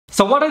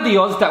So what are the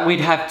odds that we'd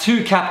have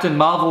two Captain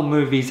Marvel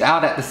movies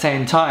out at the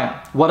same time?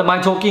 What am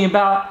I talking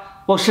about?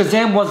 Well,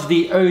 Shazam was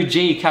the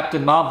OG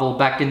Captain Marvel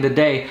back in the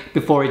day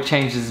before he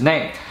changed his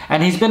name.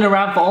 And he's been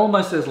around for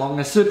almost as long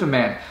as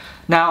Superman.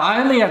 Now,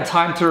 I only had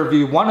time to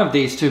review one of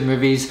these two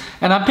movies,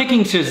 and I'm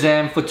picking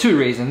Shazam for two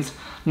reasons.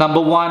 Number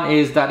one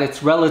is that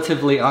it's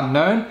relatively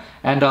unknown,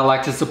 and I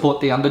like to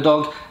support the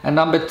underdog. And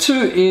number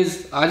two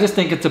is, I just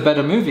think it's a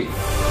better movie.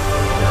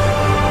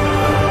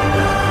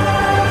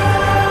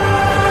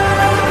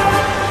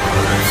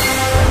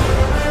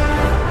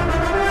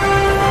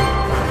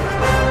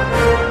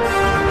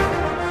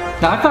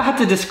 Now, if I had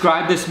to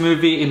describe this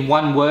movie in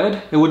one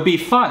word, it would be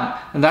fun.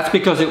 And that's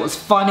because it was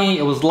funny,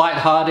 it was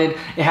lighthearted,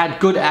 it had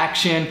good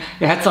action,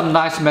 it had some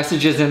nice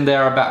messages in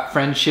there about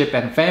friendship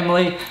and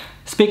family.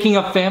 Speaking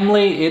of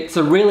family, it's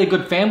a really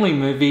good family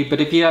movie,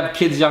 but if you have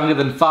kids younger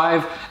than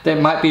 5, they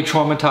might be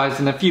traumatized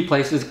in a few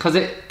places because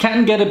it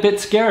can get a bit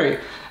scary.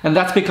 And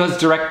that's because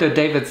director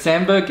David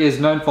Sandberg is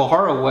known for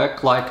horror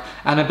work like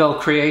Annabelle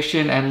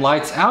Creation and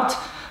Lights Out.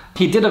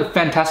 He did a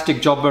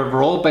fantastic job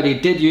overall, but he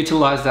did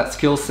utilize that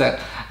skill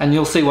set, and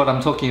you'll see what I'm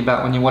talking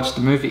about when you watch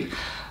the movie.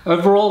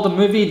 Overall, the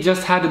movie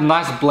just had a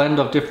nice blend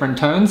of different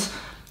tones.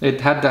 It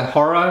had the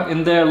horror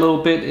in there a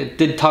little bit, it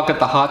did tug at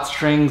the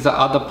heartstrings at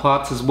other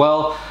parts as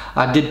well.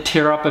 I did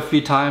tear up a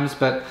few times,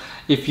 but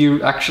if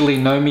you actually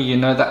know me, you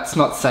know that's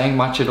not saying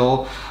much at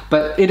all.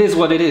 But it is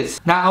what it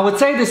is. Now, I would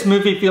say this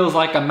movie feels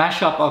like a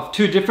mashup of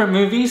two different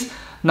movies.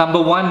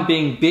 Number one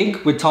being Big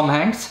with Tom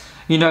Hanks.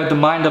 You know, the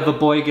mind of a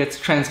boy gets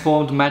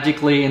transformed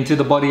magically into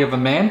the body of a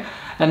man.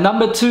 And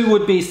number two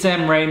would be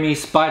Sam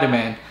Raimi's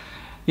Spider-Man.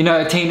 You know,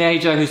 a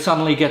teenager who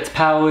suddenly gets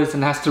powers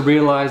and has to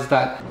realize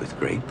that with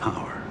great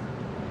power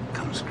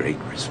comes great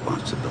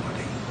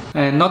responsibility.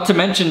 And not to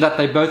mention that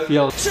they both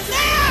yell Shazam!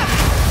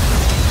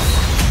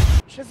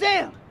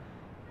 Shazam!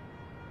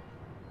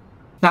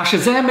 Now,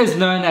 Shazam is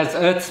known as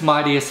Earth's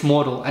mightiest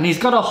mortal, and he's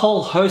got a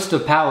whole host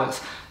of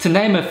powers. To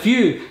name a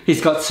few,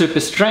 he's got super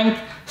strength,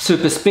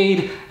 super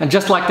speed, and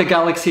just like the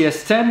Galaxy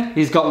S10,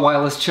 he's got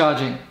wireless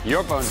charging.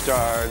 Your phone's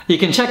charged. You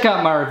can check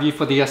out my review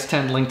for the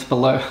S10 linked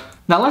below.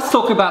 Now let's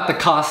talk about the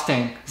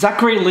casting.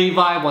 Zachary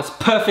Levi was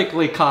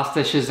perfectly cast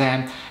as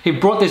Shazam. He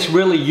brought this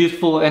really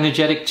youthful,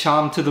 energetic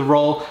charm to the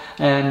role,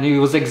 and he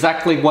was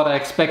exactly what I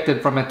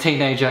expected from a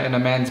teenager in a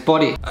man's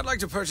body. I'd like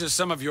to purchase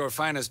some of your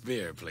finest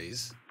beer,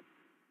 please.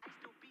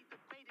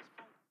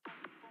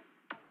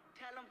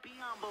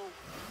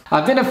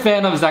 I've been a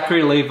fan of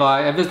Zachary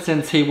Levi ever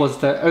since he was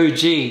the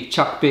OG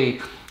Chuck B.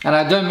 And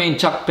I don't mean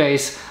Chuck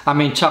Bass, I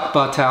mean Chuck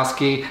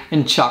Bartowski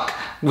in Chuck,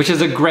 which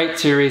is a great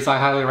series. I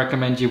highly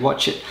recommend you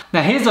watch it.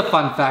 Now here's a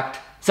fun fact.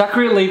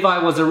 Zachary Levi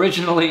was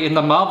originally in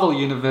the Marvel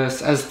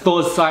universe as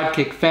Thor's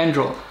sidekick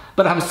Fandral,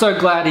 but I'm so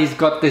glad he's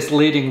got this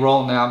leading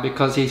role now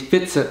because he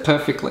fits it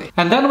perfectly.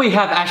 And then we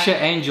have Asher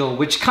Angel,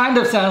 which kind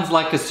of sounds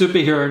like a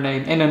superhero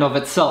name in and of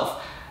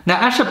itself. Now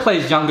Asher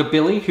plays younger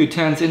Billy, who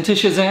turns into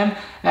Shazam,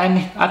 and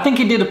I think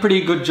he did a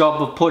pretty good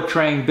job of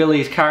portraying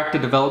Billy's character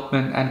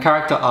development and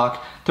character arc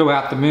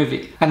throughout the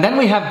movie. And then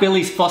we have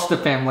Billy's foster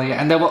family,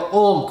 and they were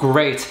all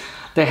great.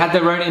 They had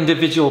their own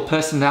individual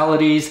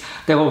personalities,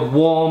 they were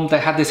warm, they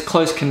had this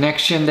close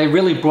connection, they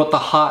really brought the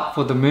heart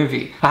for the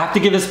movie. I have to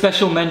give a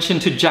special mention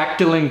to Jack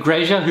Dylan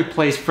Grazer, who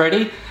plays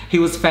Freddy. He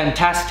was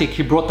fantastic,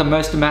 he brought the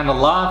most amount of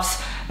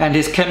laughs, and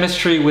his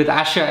chemistry with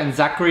Asher and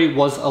Zachary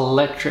was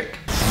electric.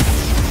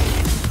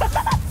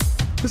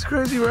 That's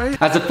crazy, right?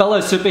 As a fellow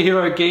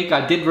superhero geek,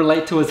 I did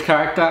relate to his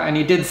character, and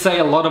he did say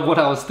a lot of what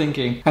I was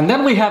thinking. And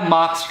then we have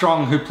Mark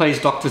Strong, who plays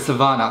Dr.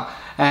 Sivana,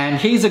 and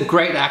he's a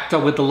great actor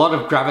with a lot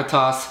of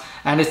gravitas,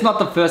 and it's not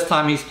the first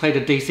time he's played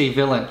a DC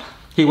villain.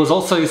 He was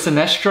also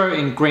Sinestro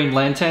in Green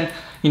Lantern.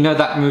 You know,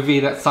 that movie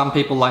that some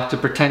people like to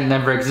pretend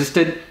never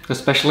existed,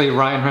 especially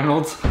Ryan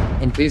Reynolds.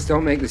 And please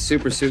don't make the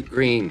super suit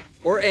green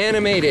or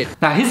animated.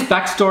 Now his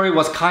backstory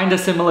was kinda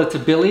similar to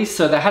Billy's,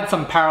 so they had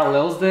some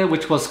parallels there,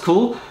 which was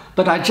cool.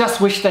 But I just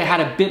wish they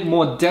had a bit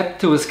more depth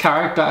to his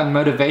character and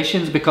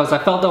motivations because I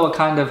felt they were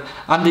kind of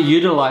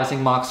underutilizing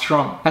Mark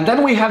Strong. And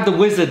then we have the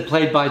Wizard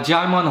played by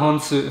Jaimon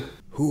Honsu.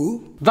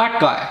 Who? That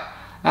guy.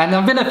 And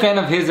I've been a fan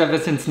of his ever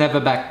since Never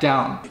Back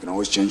Down. You can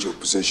always change your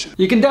position.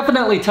 You can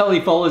definitely tell he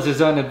follows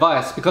his own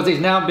advice because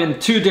he's now been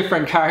two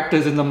different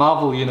characters in the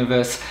Marvel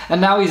universe, and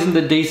now he's in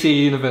the DC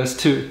universe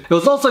too. It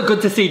was also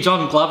good to see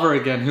John Glover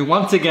again, who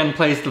once again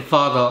plays the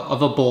father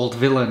of a bald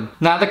villain.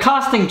 Now the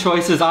casting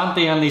choices aren't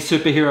the only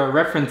superhero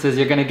references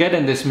you're going to get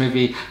in this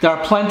movie. There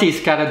are plenty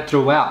scattered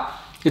throughout.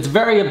 It's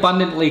very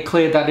abundantly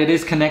clear that it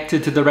is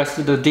connected to the rest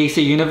of the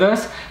DC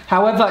universe,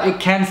 however it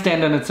can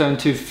stand on its own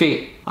 2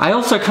 feet. I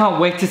also can't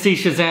wait to see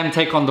Shazam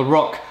take on The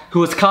Rock, who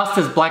was cast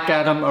as Black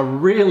Adam a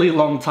really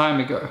long time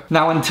ago.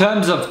 Now in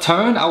terms of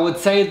tone, I would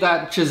say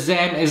that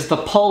Shazam is the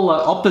polar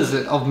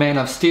opposite of Man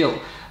of Steel.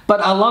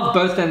 But I love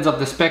both ends of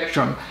the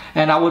spectrum,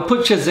 and I would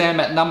put Shazam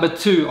at number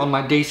 2 on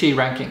my DC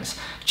rankings,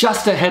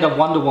 just ahead of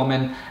Wonder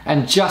Woman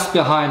and just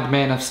behind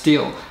Man of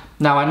Steel.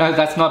 Now I know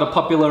that's not a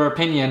popular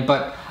opinion,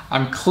 but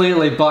I'm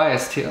clearly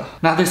biased here.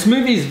 Now this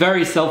movie is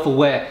very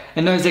self-aware.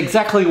 It knows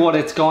exactly what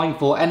it's going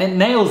for and it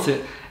nails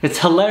it. It's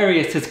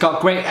hilarious, it's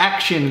got great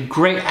action,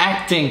 great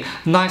acting,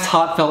 nice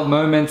heartfelt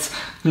moments,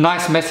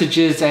 nice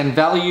messages and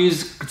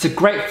values. It's a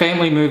great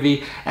family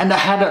movie, and I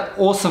had an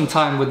awesome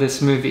time with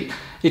this movie.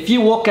 If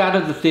you walk out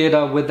of the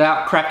theater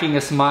without cracking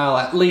a smile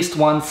at least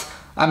once,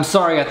 I'm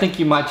sorry, I think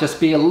you might just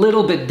be a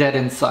little bit dead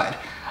inside.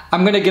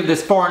 I'm gonna give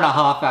this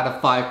 4.5 out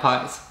of 5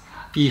 pies.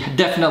 You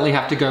definitely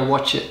have to go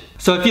watch it.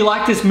 So if you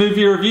like this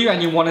movie review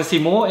and you want to see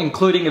more,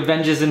 including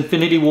Avengers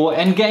Infinity War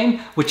Endgame,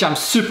 which I'm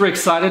super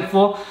excited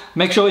for,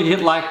 make sure you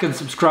hit like and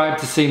subscribe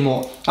to see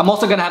more. I'm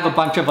also going to have a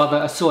bunch of other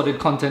assorted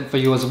content for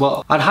you as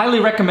well. I'd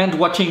highly recommend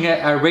watching it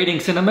at Reading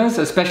Cinemas,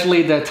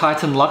 especially the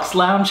Titan Lux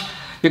Lounge.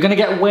 You're going to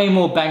get way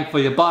more bang for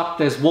your buck.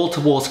 There's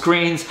wall-to-wall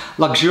screens,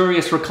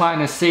 luxurious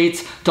recliner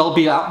seats,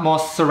 Dolby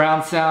Atmos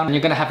surround sound, and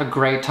you're going to have a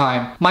great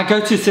time. My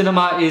go-to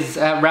cinema is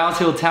at Rouse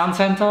Hill Town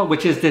Centre,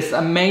 which is this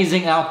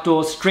amazing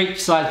outdoor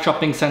street-side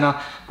shopping centre,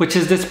 which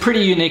is this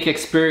pretty unique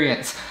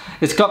experience.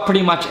 It's got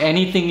pretty much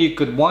anything you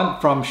could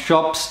want, from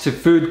shops to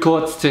food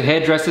courts to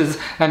hairdressers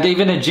and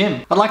even a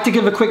gym. I'd like to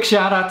give a quick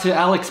shout out to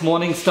Alex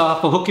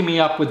Morningstar for hooking me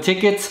up with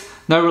tickets.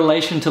 No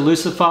relation to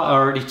Lucifer, I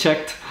already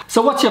checked.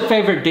 So what's your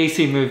favorite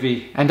DC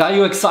movie? And are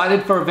you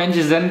excited for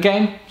Avengers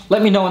Endgame?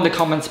 Let me know in the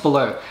comments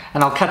below,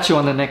 and I'll catch you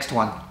on the next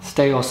one.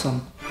 Stay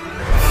awesome.